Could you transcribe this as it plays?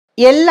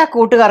എല്ലാ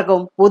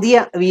കൂട്ടുകാർക്കും പുതിയ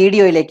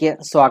വീഡിയോയിലേക്ക്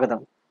സ്വാഗതം.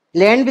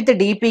 ലേൺ വിത്ത്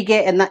DPK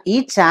എന്ന ഈ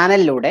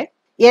ചാനലിലൂടെ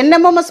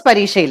NMMS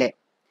പരീക്ഷയിലെ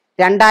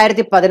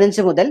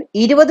 2015 മുതൽ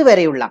 20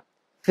 വരെയുള്ള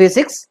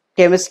ഫിസിക്സ്,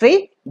 കെമിസ്ട്രി,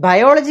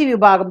 ബയോളജി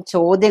വിഭാഗം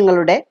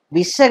ചോദ്യങ്ങളുടെ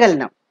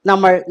വിശകലനം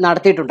നമ്മൾ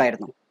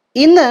നടത്തിയിട്ടുണ്ടായിരുന്നു.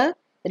 ഇന്ന്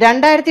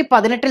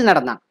 2018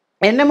 നടന്ന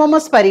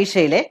NMMS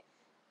പരീക്ഷയിലെ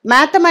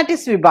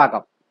മാത്തമാറ്റിക്സ്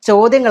വിഭാഗം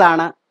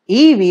ചോദ്യങ്ങളാണ്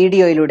ഈ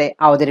വീഡിയോയിലൂടെ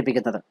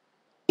അവതരിപ്പിക്കുന്നത്.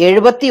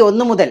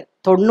 71 മുതൽ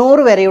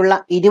 90 വരെയുള്ള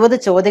 20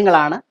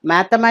 ചോദ്യങ്ങളാണ്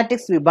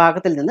മാത്തമാറ്റിക്സ്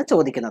വിഭാഗത്തിൽ നിന്ന്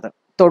ചോദിക്കുന്നത്.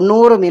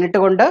 90 മിനിറ്റ്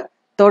കൊണ്ട്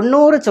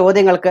 90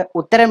 ചോദ്യങ്ങൾക്ക്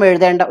ഉത്തരം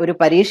എഴുതേണ്ട ഒരു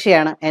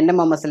പരീക്ഷയാണ്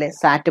NMMSലെ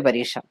സാറ്റ്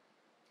പരീക്ഷ.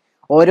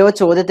 ഓരോ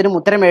ചോദ്യത്തിനും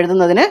ഉത്തരം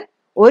എഴുതുന്നതിന്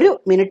 1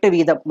 മിനിറ്റ്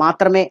വീതം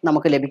മാത്രമേ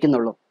നമുക്ക്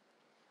ലഭിക്കുന്നുള്ളൂ.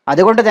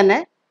 അതുകൊണ്ട് തന്നെ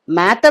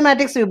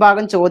മാത്തമാറ്റിക്സ്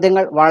വിഭാഗം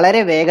ചോദ്യങ്ങൾ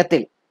വളരെ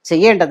വേഗത്തിൽ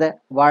ചെയ്യേണ്ടത്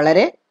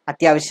വളരെ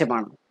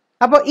അത്യാവശ്യമാണ്.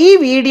 അപ്പോൾ ഈ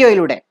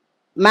വീഡിയോയിലൂടെ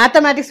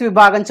മാത്തമാറ്റിക്സ്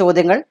വിഭാഗം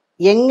ചോദ്യങ്ങൾ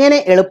എങ്ങനെ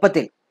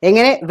എളുപ്പത്തിൽ,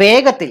 എങ്ങനെ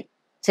വേഗത്തിൽ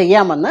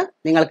ചെയ്യാമെന്ന്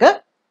നിങ്ങൾക്ക്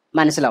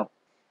മനസ്സിലാവും.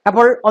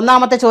 അപ്പോൾ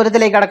ഒന്നാമത്തെ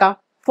ചോദ്യത്തിലേക്ക് കടക്കാം.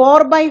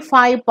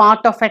 4/5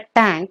 part of a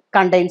tank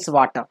contains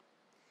water.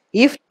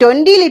 If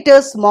 20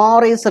 liters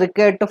more is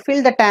required to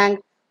fill the tank,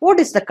 what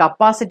is the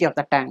capacity of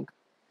the tank?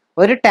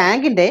 ഒരു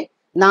ടാങ്കിന്റെ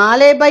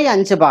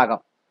 4/5 ഭാഗം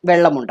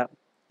വെള്ളമുണ്ട്.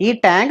 ഈ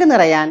ടാങ്ക്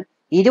നിറയാൻ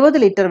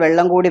 20 ലിറ്റർ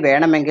വെള്ളം കൂടി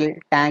വേണമെങ്കിൽ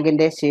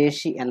ടാങ്കിന്റെ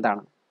ശേഷി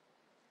എന്താണ്?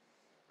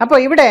 അപ്പോൾ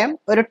ഇവിടെ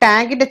ഒരു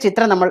ടാങ്കിന്റെ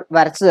ചിത്രം നമ്മൾ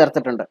വരച്ചു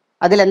ചേർത്തിട്ടുണ്ട്.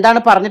 അതിൽ എന്താണ്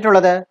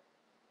പറഞ്ഞിട്ടുള്ളത്?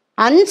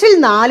 5ൽ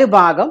 4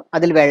 ഭാഗം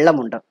അതിൽ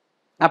വെള്ളമുണ്ട്.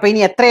 അപ്പൊ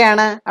ഇനി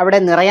എത്രയാണ് അവിടെ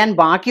നിറയാൻ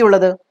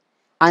ബാക്കിയുള്ളത്?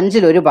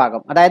 5ൽ 1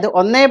 ഭാഗം, അതായത്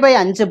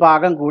 1/5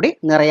 ഭാഗം കൂടി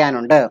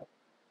നിറയാനുണ്ട്.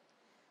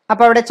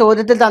 അപ്പൊ അവിടെ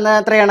ചോദ്യത്തിൽ തന്നത്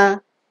എത്രയാണ്?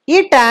 ഈ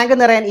ടാങ്ക്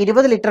നിറയാൻ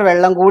 20 ലിറ്റർ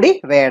വെള്ളം കൂടി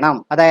വേണം.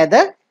 അതായത്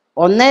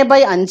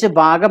 1/5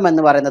 ഭാഗം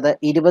എന്ന് പറയുന്നത്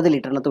 20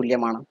 ലിറ്ററിന്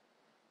തുല്യമാണ്,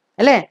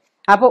 അല്ലേ?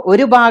 അപ്പൊ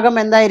 1 ഭാഗം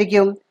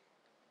എന്തായിരിക്കും?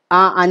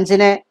 ആ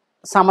 5നെ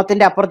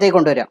സമത്തിന്റെ അപ്പുറത്തേക്ക്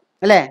കൊണ്ടുവരാം,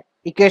 അല്ലെ?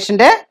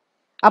 ഇക്വേഷന്റെ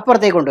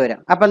അപ്പുറത്തേക്ക് കൊണ്ടുവരാം.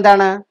 അപ്പൊ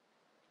എന്താണ്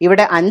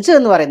ഇവിടെ 5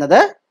 എന്ന് പറയുന്നത്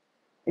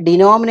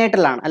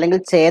ഡിനോമിനേറ്ററിലാണ്, അല്ലെങ്കിൽ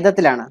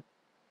ഛേദത്തിലാണ്.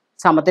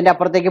 സമത്തിന്റെ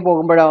അപ്പുറത്തേക്ക്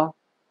പോകുമ്പോഴോ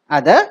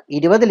അത്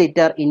 20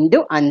 ലിറ്റർ ഇൻറ്റു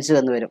 5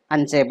 എന്ന് വരും,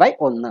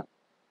 5/1,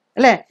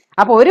 അല്ലെ?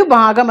 അപ്പൊ 1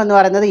 ഭാഗം എന്ന്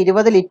പറയുന്നത്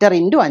 20 ലിറ്റർ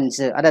ഇൻറ്റു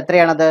 5, അത്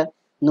എത്രയാണത്?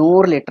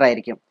 100 ലിറ്റർ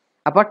ആയിരിക്കും.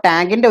 അപ്പൊ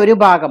ടാങ്കിന്റെ 1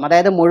 ഭാഗം,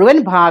 അതായത് മുഴുവൻ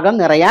ഭാഗം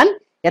നിറയാൻ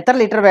എത്ര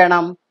ലിറ്റർ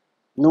വേണം?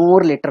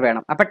 100 ലിറ്റർ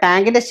വേണം. അപ്പൊ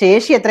ടാങ്കിന്റെ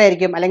ശേഷി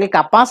എത്രയായിരിക്കും, അല്ലെങ്കിൽ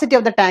കപ്പാസിറ്റി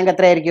ഓഫ് ദ ടാങ്ക്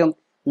എത്രയായിരിക്കും?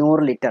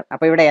 100 ലിറ്റർ.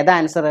 അപ്പൊ ഇവിടെ ഏതാ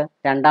ആൻസർ?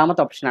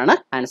 രണ്ടാമത്തെ ഓപ്ഷനാണ്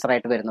ആൻസർ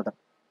ആയിട്ട് വരുന്നത്.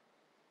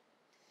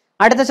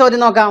 അടുത്ത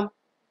ചോദ്യം നോക്കാം.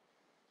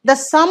 The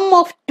sum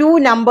of two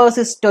numbers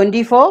is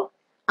 24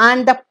 and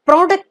the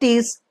product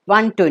is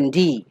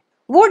 120.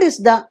 What is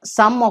the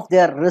sum of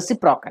their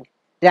reciprocal?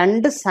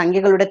 രണ്ട്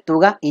സംഖ്യകളുടെ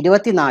തുക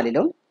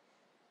 24ലും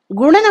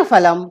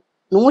ഗുണനഫലം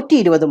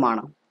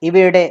 120ഉമാണ്.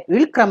 ഇവയുടെ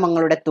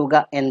ഉൽക്രമങ്ങളുടെ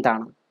തുക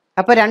എന്താണ്?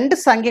 അപ്പൊ രണ്ട്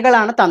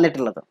സംഖ്യകളാണ്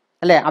തന്നിട്ടുള്ളത്,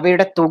 അല്ലെ?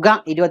 അവയുടെ തുക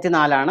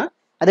 24ആണ്.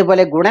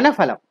 അതുപോലെ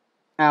ഗുണനഫലം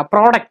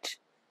പ്രോഡക്റ്റ്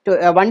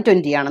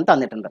 120 ആണ്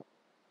തന്നിട്ടുണ്ട്.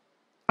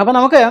 അപ്പൊ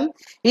നമുക്ക്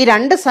ഈ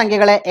രണ്ട്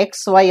സംഖ്യകളെ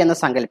XY എന്ന്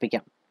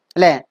സങ്കല്പിക്കാം,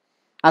 അല്ലെ?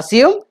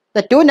 Assume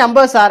the two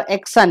numbers are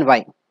X and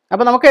Y.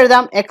 അപ്പൊ നമുക്ക്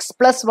എഴുതാം X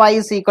 + Y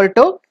 =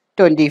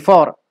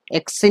 24.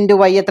 X ×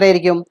 Y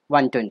എത്രയായിരിക്കും?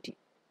 120.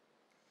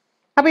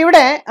 അപ്പൊ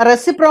ഇവിടെ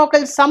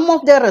reciprocal, some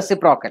of the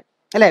reciprocal,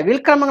 അല്ലെ?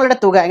 വിൽക്രമങ്ങളുടെ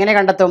തുക എങ്ങനെ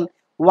കണ്ടെത്തും?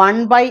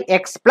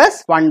 1/X +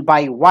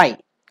 1/Y,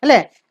 അല്ലെ?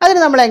 അതിന്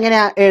നമ്മൾ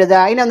എങ്ങനെയാ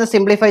എഴുതുക? അതിനൊന്ന്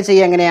സിംപ്ലിഫൈ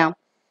ചെയ്യുക. എങ്ങനെയാ?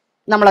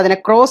 നമ്മൾ അതിനെ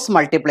ക്രോസ്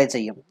മൾട്ടിപ്ലൈ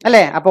ചെയ്യും,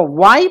 അല്ലെ? അപ്പൊ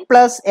Y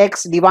 + X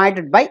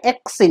 / X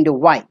 ×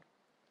 Y,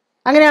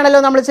 അങ്ങനെയാണല്ലോ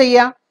നമ്മൾ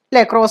ചെയ്യുക,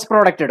 അല്ലെ? ക്രോസ്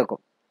പ്രോഡക്റ്റ് എടുക്കും.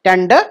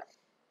 രണ്ട്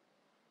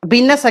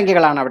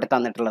ഭിന്നസംഖ്യകളാണ് അവിടെ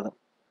തന്നിട്ടുള്ളത്.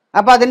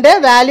 അപ്പൊ അതിന്റെ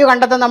വാല്യൂ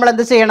കണ്ടെത്താൻ നമ്മൾ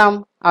എന്ത് ചെയ്യണം?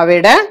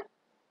 അവയുടെ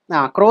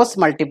ക്രോസ്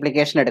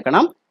മൾട്ടിപ്ലിക്കേഷൻ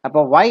എടുക്കണം. അപ്പൊ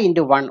Y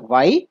 × 1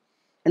 Y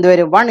എന്ത്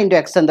വരും? 1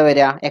 × X എന്താ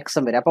വരിക? X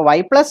വരിക. അപ്പൊ Y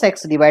 + X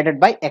 /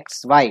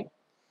 XY,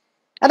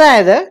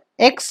 അതായത്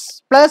X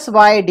 +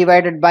 Y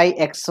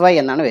 / XY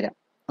എന്നാണ് വരിക.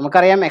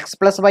 നമുക്കറിയാം X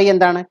 + Y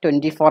എന്താണ്?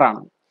 24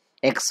 ആണ്.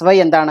 XY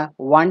എന്താണ്?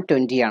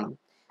 120 ആണ്.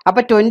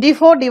 അപ്പൊ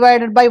 24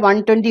 /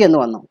 120 എന്ന്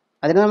വന്നു.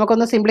 അതിന്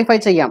നമുക്കൊന്ന് സിംപ്ലിഫൈ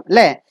ചെയ്യാം,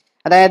 അല്ലെ?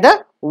 അതായത്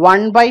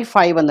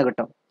 1/5 എന്ന്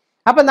കിട്ടും.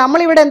 അപ്പൊ നമ്മൾ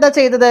ഇവിടെ എന്താ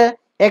ചെയ്തത്?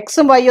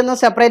 എക്സും വൈ ഒന്നും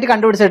സെപ്പറേറ്റ്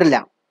കണ്ടുപിടിച്ചിട്ടില്ല,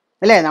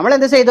 അല്ലെ? നമ്മൾ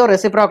എന്ത് ചെയ്തു?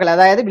 റെസിപ്രോക്കൽ,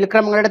 അതായത്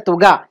വിൽക്രമങ്ങളുടെ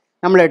തുക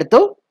നമ്മൾ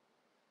എടുത്തു.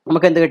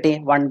 നമുക്ക് എന്ത് കിട്ടി?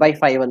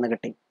 1/5 എന്ന്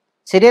കിട്ടി.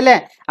 ശരിയല്ലേ?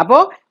 അപ്പോ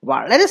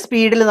വളരെ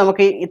സ്പീഡിൽ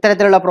നമുക്ക്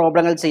ഇത്തരത്തിലുള്ള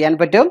പ്രോബ്ലങ്ങൾ ചെയ്യാൻ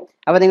പറ്റും.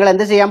 അപ്പൊ നിങ്ങൾ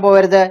എന്ത് ചെയ്യാൻ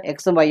പോകരുത്?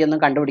 എക്സും വൈ ഒന്നും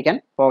കണ്ടുപിടിക്കാൻ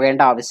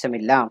പോകേണ്ട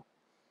ആവശ്യമില്ല.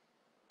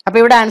 അപ്പൊ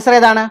ഇവിടെ ആൻസർ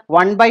ഏതാണ്?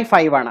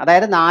 1/5 ആണ്.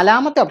 അതായത്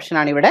നാലാമത്തെ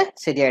ഓപ്ഷനാണ് ഇവിടെ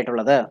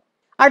ശരിയായിട്ടുള്ളത്.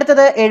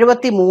 അടുത്തത്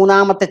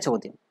 73ാമത്തെ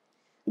ചോദ്യം.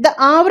 The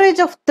average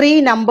of 3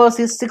 numbers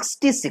is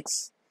 66.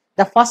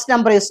 The first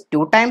number is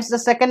 2 times the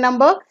second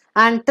number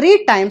and 3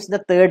 times the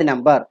third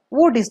number.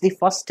 What is the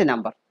first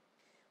number?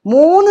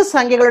 3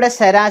 സംഖ്യകളുടെ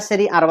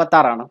ശരാശരി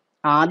 66 ആണ്.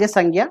 ആദ്യ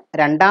സംഖ്യ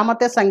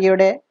രണ്ടാമത്തെ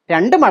സംഖ്യയുടെ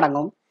 2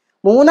 മടങ്ങും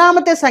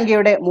മൂന്നാമത്തെ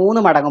സംഖ്യയുടെ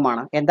 3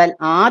 മടങ്ങുമാണ്. എന്നാൽ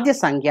ആദ്യ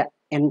സംഖ്യ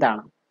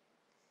എന്താണ്?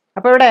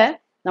 അപ്പൊ ഇവിടെ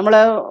നമ്മൾ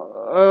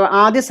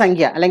ആദ്യ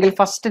സംഖ്യ അല്ലെങ്കിൽ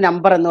ഫസ്റ്റ്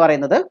നമ്പർ എന്ന്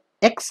പറയുന്നത്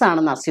X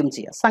ആണെന്ന് അസ്യൂം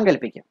ചെയ്യുക,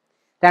 സങ്കല്പിക്കുക.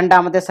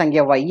 രണ്ടാമത്തെ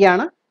സംഖ്യ Y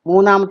ആണ്,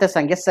 മൂന്നാമത്തെ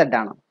സംഖ്യ Z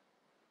ആണ്.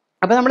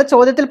 അപ്പൊ നമ്മൾ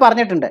ചോദ്യത്തിൽ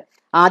പറഞ്ഞിട്ടുണ്ട്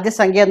ആദ്യ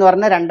സംഖ്യ എന്ന്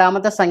പറഞ്ഞാൽ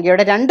രണ്ടാമത്തെ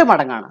സംഖ്യയുടെ 2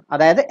 മടങ്ങാണ്.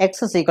 അതായത്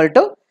X is equal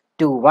to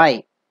 2y.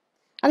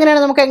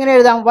 അങ്ങനെയാണെങ്കിൽ നമുക്ക് എങ്ങനെ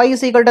എഴുതാം? y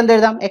ഇസ് ഈക്വൽ ടു എന്ത്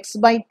എഴുതാം?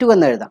 x/2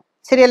 എന്ന് എഴുതാം.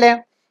 ശരിയല്ലേ?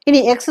 ഇനി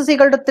x is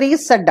equal to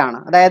 3z ആണ്.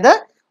 അതായത്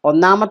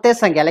ഒന്നാമത്തെ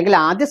സംഖ്യ അല്ലെങ്കിൽ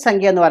ആദ്യ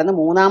സംഖ്യ എന്ന് പറയുന്നത്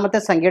മൂന്നാമത്തെ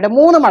സംഖ്യയുടെ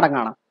 3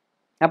 മടങ്ങാണ്.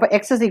 അപ്പൊ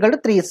x is equal to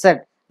 3z,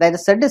 അതായത്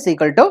z is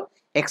equal to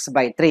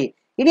x/3.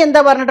 ഇനി എന്താ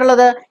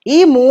പറഞ്ഞിട്ടുള്ളത്? ഈ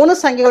 3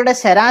 സംഖ്യകളുടെ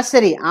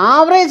ശരാശരി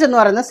ആവറേജ് എന്ന്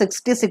പറയുന്നത്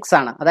 66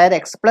 ആണ്. അതായത്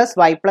x plus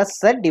Y plus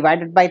z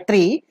divided by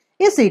 3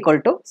 is equal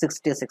to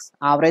 66.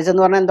 Average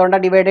എന്ന് പറഞ്ഞാൽ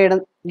എന്തുകൊണ്ടാണ്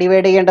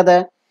ഡിവൈഡ് ചെയ്യേണ്ടത്?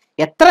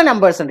 എത്ര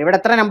നമ്പേഴ്സ് ഉണ്ട് ഇവിടെ?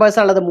 എത്ര നമ്പേഴ്സ്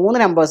ഉള്ളത്? 3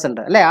 നമ്പേഴ്സ്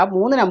ഉണ്ട് അല്ലെ? ആ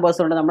 3 നമ്പേഴ്സ്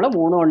കൊണ്ട് നമ്മൾ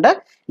 3 കൊണ്ട്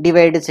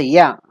ഡിവൈഡ്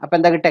ചെയ്യാം. അപ്പൊ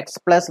എന്താ കിട്ടുക?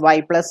 X plus Y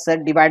plus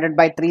Z divided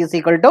by 3 is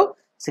equal to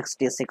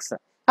 66.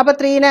 അപ്പൊ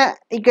 3നെ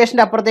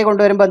ഇക്വേഷന്റെ അപ്പുറത്തേക്ക്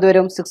കൊണ്ടുവരുമ്പോൾ എന്ത്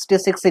വരും?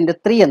 66 into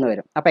 3 എന്ന്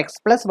വരും. അപ്പൊ X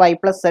plus Y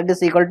plus Z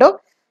is equal to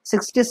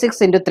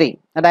 66 into 3.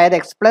 അതായത്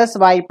X plus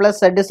Y plus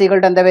Z is equal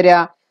to എന്താ വരിക?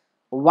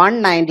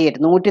 198,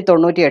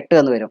 198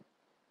 എന്ന് വരും.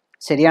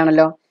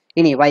 ശരിയാണല്ലോ?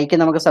 ഇനി വൈക്ക്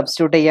നമുക്ക്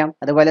സബ്സ്റ്റിറ്റ്യൂട്ട് ചെയ്യാം,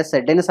 അതുപോലെ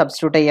സെഡിന്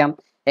സബ്സ്റ്റിറ്റ്യൂട്ട് ചെയ്യാം.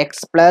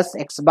 X plus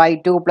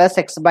x/2 plus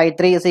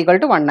x/3 is equal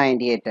to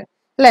 198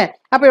 അല്ലേ?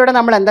 അപ്പൊ ഇവിടെ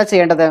നമ്മൾ എന്താ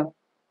ചെയ്യേണ്ടത്?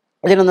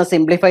 ഇതിനൊന്ന്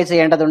സിംപ്ലിഫൈ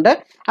ചെയ്യേണ്ടതുണ്ട്.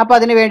 അപ്പൊ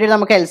അതിന് വേണ്ടി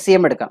നമുക്ക്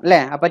LCM എടുക്കാം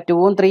അല്ലെ? അപ്പൊ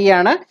 2ഉം 3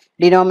 ആണ്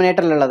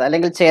ഡിനോമിനേറ്ററിലുള്ളത്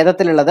അല്ലെങ്കിൽ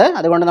ഛേദത്തിലുള്ളത്.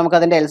 അതുകൊണ്ട് നമുക്ക്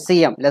അതിന്റെ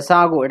LCM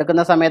ലസാഗു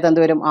എടുക്കുന്ന സമയത്ത്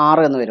എന്ത് വരും?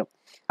 6 എന്ന് വരും.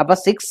 അപ്പൊ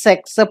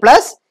 6x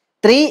plus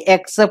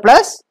 3x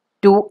plus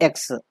 2x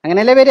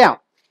അങ്ങനെയല്ലേ വരിക?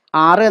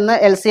 6 എന്ന്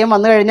LCM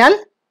വന്നു കഴിഞ്ഞാൽ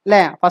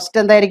അല്ലെ ഫസ്റ്റ്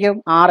എന്തായിരിക്കും?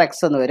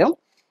 6x എന്ന് വരും.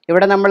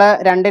 ഇവിടെ നമ്മൾ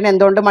 2നെ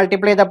എന്തുകൊണ്ട്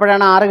മൾട്ടിപ്ലൈ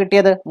ചെയ്തപ്പോഴാണ് 6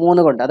 കിട്ടിയത്?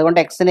 3 കൊണ്ട്. അതുകൊണ്ട്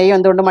എക്സിനെയും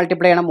എന്തുകൊണ്ട്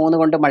മൾട്ടിപ്ലൈ ചെയ്യണം? 3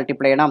 കൊണ്ട്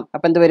മൾട്ടിപ്ലൈ ചെയ്യണം.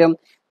 അപ്പൊ എന്ത് വരും?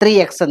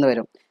 3x എന്ന്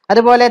വരും.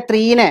 അതുപോലെ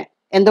 3നെ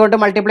എന്തുകൊണ്ട്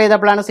മൾട്ടിപ്ലൈ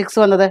ചെയ്തപ്പോഴാണ് 6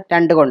 വന്നത്?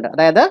 2 കൊണ്ട്.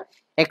 അതായത്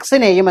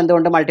എക്സിനെയും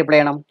എന്തുകൊണ്ട് മൾട്ടിപ്ലൈ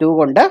ചെയ്യണം? 2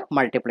 കൊണ്ട്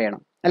മൾട്ടിപ്ലൈ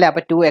ചെയ്യണം അല്ലെ?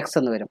 അപ്പൊ 2x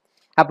എന്ന് വരും.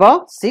 അപ്പോ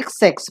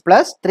 6x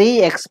plus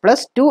 3x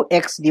plus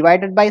 2x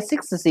divided by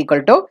 6 is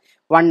equal to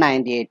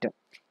 198.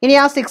 ഇനി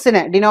ആ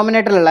 6നെ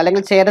ഡിനോമിനേറ്ററിലുള്ള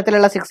അല്ലെങ്കിൽ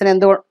ഛേദത്തിലുള്ള 6നെ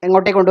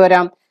എങ്ങോട്ടേക്ക്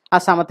കൊണ്ടുവരാം? ആ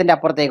സമത്തിന്റെ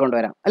അപ്പുറത്തേക്ക്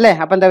കൊണ്ടുവരാം അല്ലെ?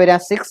 അപ്പൊ എന്താ വരിക?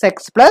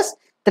 6x plus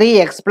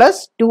 3x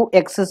plus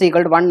 2x is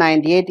equal to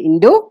 198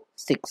 into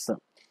 6.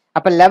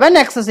 അപ്പൊ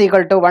 11x is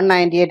equal to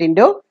 198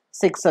 into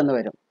 6 എന്ന്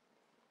വരും.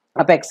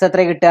 അപ്പൊ എക്സ്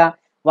എത്ര കിട്ടുക?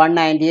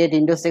 198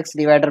 ഇൻറ്റു 6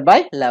 ഡിവൈഡഡ് ബൈ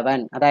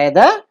 11.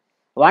 അതായത്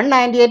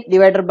 198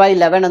 ഡിവൈഡഡ് ബൈ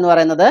 11 എന്ന്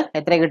പറയുന്നത്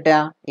എത്ര കിട്ടുക?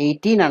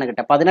 18 ആണ്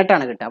കിട്ടുക, 18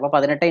 ആണ് കിട്ടുക. അപ്പൊ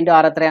 18 ഇൻറ്റു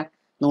 6 എത്രയാ?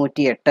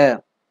 108.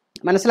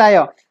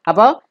 മനസ്സിലായോ?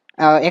 അപ്പൊ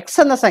എക്സ്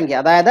എന്ന സംഖ്യ,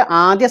 അതായത്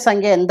ആദ്യ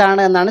സംഖ്യ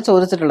എന്താണ് എന്നാണ്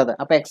ചോദിച്ചിട്ടുള്ളത്.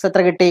 അപ്പൊ എക്സ്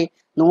എത്ര കിട്ടി?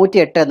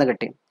 108 എന്ന്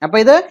കിട്ടി. അപ്പൊ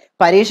ഇത്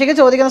പരീക്ഷയ്ക്ക്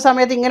ചോദിക്കുന്ന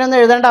സമയത്ത് ഇങ്ങനെയൊന്നും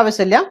എഴുതേണ്ട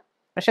ആവശ്യമില്ല.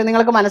 പക്ഷെ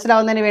നിങ്ങൾക്ക്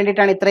മനസ്സിലാവുന്നതിന്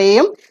വേണ്ടിയിട്ടാണ്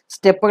ഇത്രയും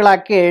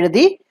സ്റ്റെപ്പുകളാക്കി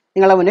എഴുതി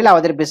നിങ്ങളെ മുന്നിൽ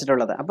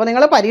അവതരിപ്പിച്ചിട്ടുള്ളത്. അപ്പൊ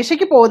നിങ്ങൾ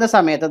പരീക്ഷയ്ക്ക് പോകുന്ന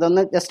സമയത്ത്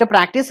ഇതൊന്ന് ജസ്റ്റ്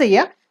പ്രാക്ടീസ്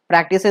ചെയ്യുക.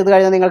 പ്രാക്ടീസ് ചെയ്ത്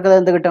കഴിഞ്ഞാൽ നിങ്ങൾക്ക്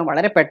എന്ത് കിട്ടും?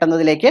 വളരെ പെട്ടെന്ന്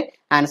ഇതിലേക്ക്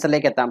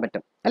ആൻസറിലേക്ക് എത്താൻ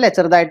പറ്റും അല്ലെ?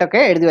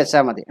 ചെറുതായിട്ടൊക്കെ എഴുതി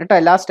വെച്ചാൽ മതി കേട്ടോ.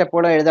 എല്ലാ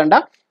സ്റ്റെപ്പുകളും എഴുതണ്ട,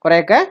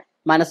 കുറെയൊക്കെ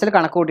മനസ്സിൽ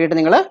കണക്ക് കൂട്ടിയിട്ട്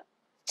നിങ്ങൾ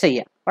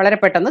ചെയ്യുക. വളരെ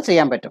പെട്ടെന്ന്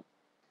ചെയ്യാൻ പറ്റും.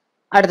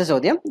 അടുത്ത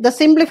ചോദ്യം, the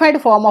simplified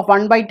form of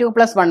 1/2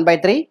 plus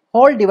 1/3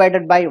 whole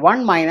divided by 1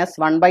 minus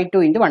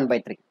 1/2 into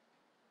 1/3.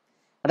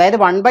 അതായത്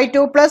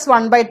 1/2 plus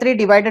 1/3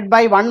 divided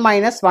by 1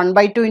 minus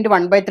 1/2 into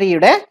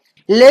 1/3യുടെ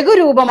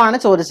ലഘുരൂപമാണ്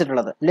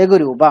ചോദിച്ചിട്ടുള്ളത്.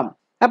 ലഘുരൂപം.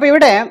 അപ്പൊ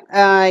ഇവിടെ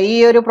ഈ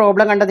ഒരു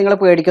പ്രോബ്ലം കണ്ട് നിങ്ങൾ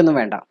പേടിക്കൊന്നും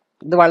വേണ്ട.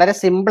 ഇത് വളരെ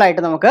സിമ്പിൾ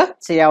ആയിട്ട് നമുക്ക്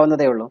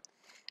ചെയ്യാവുന്നതേ ഉള്ളൂ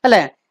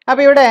അല്ലെ?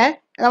 അപ്പൊ ഇവിടെ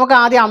നമുക്ക്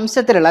ആദ്യം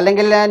അംശത്തിലുള്ള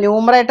അല്ലെങ്കിൽ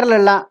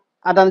ന്യൂമറേറ്ററിലുള്ള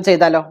അതൊന്ന്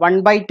ചെയ്താലോ?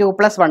 1/2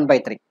 പ്ലസ്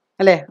 1/3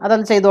 അല്ലെ?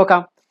 അതൊന്ന് ചെയ്തു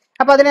നോക്കാം.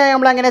 അപ്പൊ അതിനെ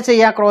നമ്മൾ എങ്ങനെ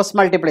ചെയ്യാം? ക്രോസ്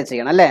മൾട്ടിപ്ലൈ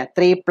ചെയ്യണം അല്ലെ?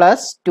 3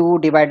 പ്ലസ് 2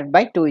 ഡിവൈഡഡ്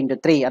ബൈ 2 ഇൻറ്റു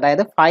 3,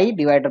 അതായത് 5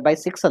 ഡിവൈഡഡ് ബൈ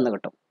 6 എന്ന്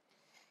കിട്ടും.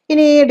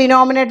 ഇനി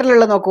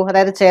ഡിനോമിനേറ്ററിലുള്ള നോക്കൂ,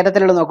 അതായത്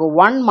ഛേദത്തിലുള്ള നോക്കൂ,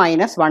 1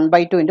 മൈനസ്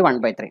 1/2 ഇൻറ്റു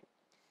 1/3,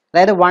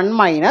 അതായത് 1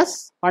 മൈനസ്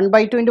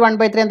 1/2 ഇൻറ്റു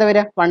 1/3 എന്താ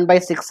വരിക?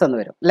 1/6 എന്ന്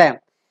വരും അല്ലെ?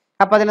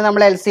 അപ്പൊ അതിന്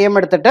നമ്മൾ LCM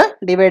എടുത്തിട്ട്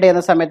ഡിവൈഡ്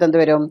ചെയ്യുന്ന സമയത്ത് എന്ത്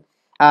വരും?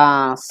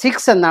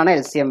 6 എന്നാണ്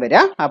LCM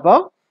വരിക. അപ്പോൾ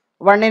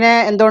 1നെ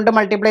എന്തുകൊണ്ട്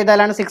മൾട്ടിപ്ലൈ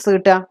ചെയ്താലാണ് 6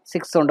 കിട്ടുക?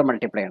 6 കൊണ്ട്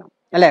മൾട്ടിപ്ലൈ ചെയ്യണം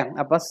അല്ലെ?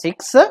 അപ്പൊ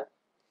 6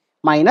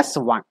 മൈനസ്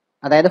 1,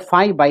 അതായത്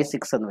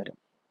 5/6 എന്ന് വരും.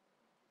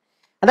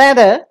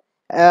 അതായത്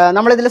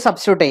നമ്മൾ ഇതിൽ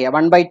സബ്സ്റ്റിറ്റ്യൂട്ട് ചെയ്യുക.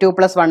 1/2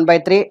 plus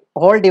 1/3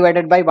 whole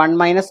divided by 1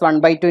 minus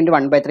 1/2 into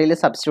 1/3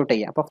 substitute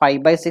ചെയ്യുക. അപ്പൊ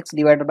 5/6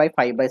 ഡിവൈഡഡ് ബൈ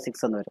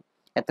 5/6 എന്ന് വരും.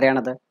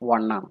 എത്രയാണത്?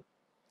 1 ആണ്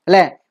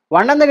അല്ലെ?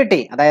 1 എന്ന്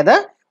കിട്ടി. അതായത്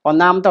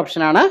ഒന്നാമത്തെ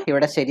ഓപ്ഷൻ ആണ്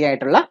ഇവിടെ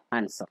ശരിയായിട്ടുള്ള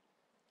ആൻസർ.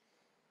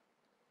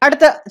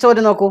 അടുത്ത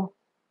ചോദ്യം നോക്കൂ.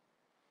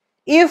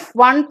 If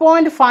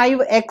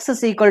 1.5x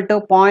is equal to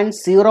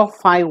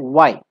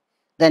 0.05y,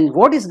 then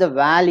what is the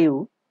value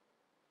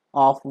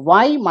of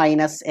y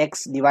minus x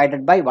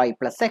divided by y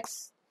plus x?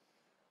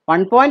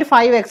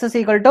 1.5x is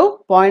equal to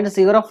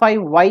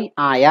 0.05y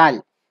ആയാൽ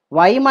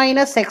y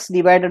minus x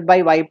divided by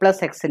y plus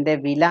x ന്റെ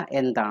വില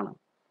എന്താണ്?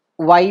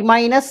 y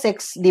minus x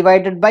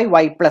divided by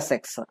y plus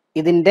x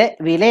ഇതിന്റെ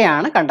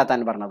വിലയാണ് കണ്ടെത്താൻ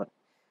പറഞ്ഞത്.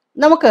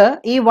 നമുക്ക്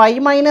ഈ y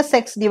minus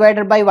x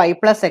divided by y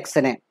plus x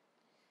നെ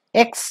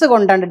x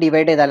കൊണ്ടാണ്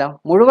ഡിവൈഡ് ചെയ്താലോ?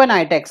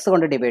 മുഴുവനായിട്ട് x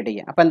കൊണ്ട് ഡിവൈഡ്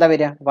ചെയ്യാം. അപ്പൊ എന്താ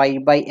വരിക? y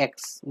by x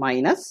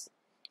minus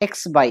x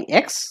by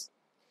x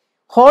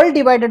whole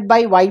divided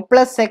by y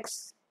plus x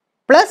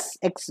plus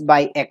x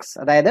by x,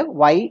 അതായത്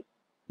y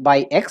by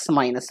x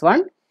minus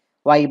 1,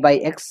 y by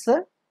x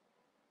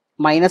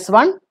minus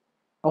 1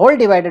 whole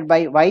divided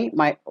by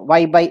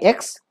y by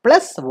X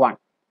plus 1.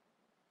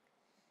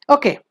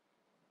 Okay,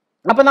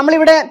 അപ്പൊ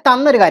നമ്മളിവിടെ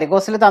തന്നൊരു കാര്യം,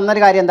 ക്വസ്റ്റിൽ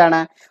തന്നൊരു കാര്യം എന്താണ്?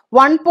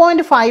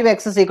 1.5x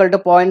is equal to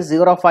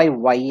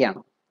 0.05y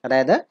ആണ്.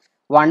 അതായത്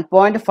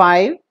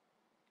 1.5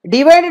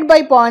 divided by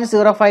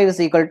 0.05 is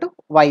equal to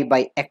y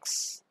by X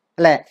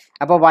അല്ലെ?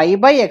 അപ്പൊ y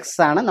ബൈ എക്സ്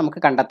ആണ് നമുക്ക്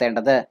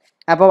കണ്ടെത്തേണ്ടത്.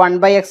 അപ്പൊ 1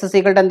 by X is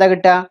equal to എന്താ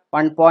കിട്ടുക?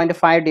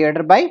 1.5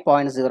 ഡിവൈഡഡ് ബൈ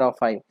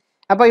 0.05.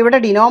 അപ്പൊ ഇവിടെ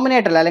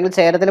ഡിനോമിനേറ്ററിൽ അല്ലെങ്കിൽ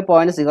ഛേദത്തിൽ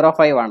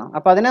 0.05 ആണ്.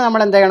 അപ്പൊ അതിനെ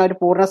നമ്മൾ എന്ത് ചെയ്യണം? ഒരു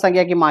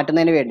പൂർണ്ണസംഖ്യയാക്കി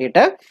മാറ്റുന്നതിന്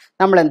വേണ്ടിയിട്ട്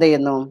നമ്മൾ എന്ത്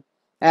ചെയ്യുന്നു?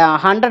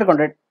 100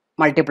 കൊണ്ട്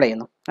മൾട്ടിപ്ലൈ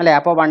ചെയ്യുന്നു അല്ലെ?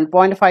 അപ്പോൾ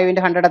 1.5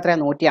 into 100 എത്ര?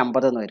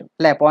 150 എന്ന് വരും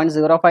അല്ലെ?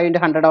 0.05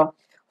 into 100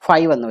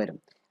 5 എന്ന് വരും.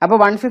 അപ്പോൾ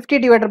 150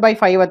 ഡിവൈഡഡ് ബൈ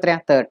 5 എത്രയാ?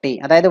 30.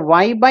 അതായത്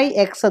y ബൈ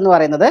എക്സ് എന്ന്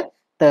പറയുന്നത്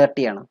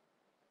 30 ആണ്.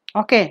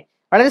 ഓക്കെ,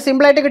 വളരെ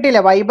സിമ്പിൾ ആയിട്ട്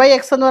കിട്ടിയില്ലേ? y ബൈ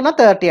എക്സ് എന്ന് പറഞ്ഞാൽ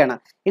 30 ആണ്.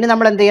 ഇനി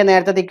നമ്മൾ എന്ത് ചെയ്യുക?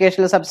 നേരത്തെ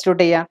ഇക്വേഷനിൽ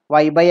സബ്സ്റ്റിറ്റ്യൂട്ട്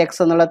ചെയ്യുക. y ബൈ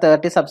എക്സ് എന്നുള്ള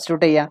 30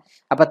 സബ്സ്റ്റിറ്റ്യൂട്ട് ചെയ്യുക.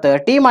 അപ്പോൾ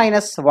 30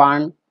 minus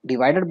 1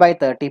 divided by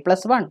 30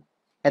 plus 1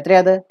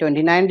 എത്രയത്?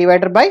 29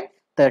 divided by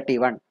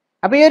 31.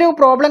 അപ്പൊ ഈ ഒരു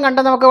പ്രോബ്ലം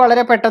കണ്ടാൽ നമുക്ക്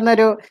വളരെ പെട്ടെന്ന്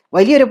ഒരു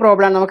വലിയൊരു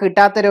പ്രോബ്ലമാണ്, നമുക്ക്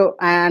കിട്ടാത്തൊരു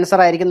ആൻസർ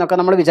ആയിരിക്കും എന്നൊക്കെ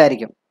നമ്മൾ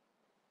വിചാരിക്കും.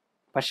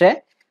 പക്ഷേ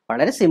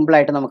വളരെ സിമ്പിൾ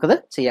ആയിട്ട് നമുക്കിത്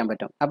ചെയ്യാൻ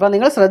പറ്റും. അപ്പൊ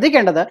നിങ്ങൾ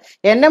ശ്രദ്ധിക്കേണ്ടത്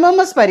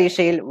NMMS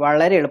പരീക്ഷയിൽ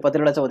വളരെ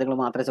എളുപ്പത്തിലുള്ള ചോദ്യങ്ങൾ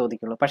മാത്രമേ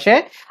ചോദിക്കുള്ളൂ. പക്ഷേ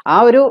ആ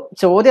ഒരു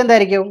ചോദ്യം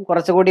എന്തായിരിക്കും?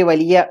 കുറച്ചുകൂടി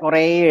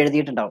കുറേ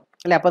എഴുതിയിട്ടുണ്ടാവും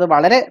അല്ലെ? അപ്പൊ അത്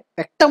വളരെ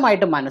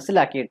വ്യക്തമായിട്ട്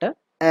മനസ്സിലാക്കിയിട്ട്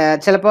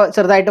ചിലപ്പോൾ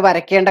ചെറുതായിട്ട്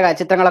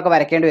ചിത്രങ്ങളൊക്കെ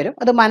വരയ്ക്കേണ്ടി വരും.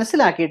 അത്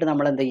മനസ്സിലാക്കിയിട്ട്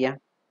നമ്മൾ എന്ത് ചെയ്യുക?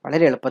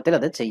 വളരെ എളുപ്പത്തിൽ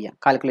അത് ചെയ്യാം.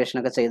 കാൽക്കുലേഷൻ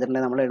ഒക്കെ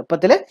ചെയ്തിട്ടുണ്ടെങ്കിൽ നമ്മൾ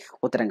എളുപ്പത്തിൽ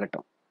ഉത്തരം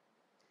കിട്ടും.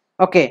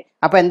 ഓക്കെ,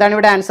 അപ്പൊ എന്താണ്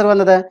ഇവിടെ ആൻസർ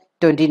വന്നത്?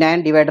 29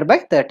 ഡിവൈഡഡ് ബൈ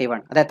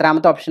 31. അത്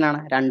എത്രാമത്തെ ഓപ്ഷനാണ്?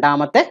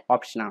 രണ്ടാമത്തെ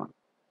ഓപ്ഷനാണ്.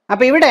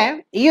 അപ്പൊ ഇവിടെ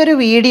ഈ ഒരു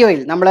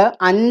വീഡിയോയിൽ നമ്മൾ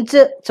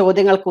 5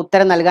 ചോദ്യങ്ങൾക്ക്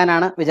ഉത്തരം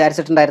നൽകാനാണ്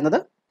വിചാരിച്ചിട്ടുണ്ടായിരുന്നത്.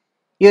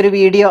 ഈ ഒരു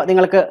വീഡിയോ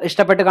നിങ്ങൾക്ക്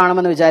ഇഷ്ടപ്പെട്ട്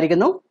കാണുമെന്ന്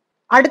വിചാരിക്കുന്നു.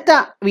 അടുത്ത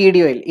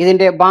വീഡിയോയിൽ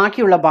ഇതിന്റെ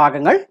ബാക്കിയുള്ള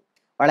ഭാഗങ്ങൾ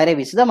വളരെ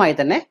വിശദമായി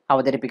തന്നെ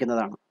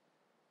അവതരിപ്പിക്കുന്നതാണ്.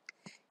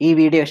 ഈ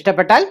വീഡിയോ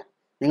ഇഷ്ടപ്പെട്ടാൽ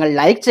നിങ്ങൾ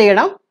ലൈക്ക്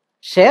ചെയ്യണം,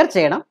 ഷെയർ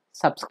ചെയ്യണം,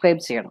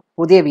 സബ്സ്ക്രൈബ് ചെയ്യണം.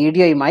 പുതിയ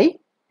വീഡിയോയുമായി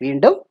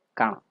വീണ്ടും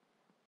കാണാം.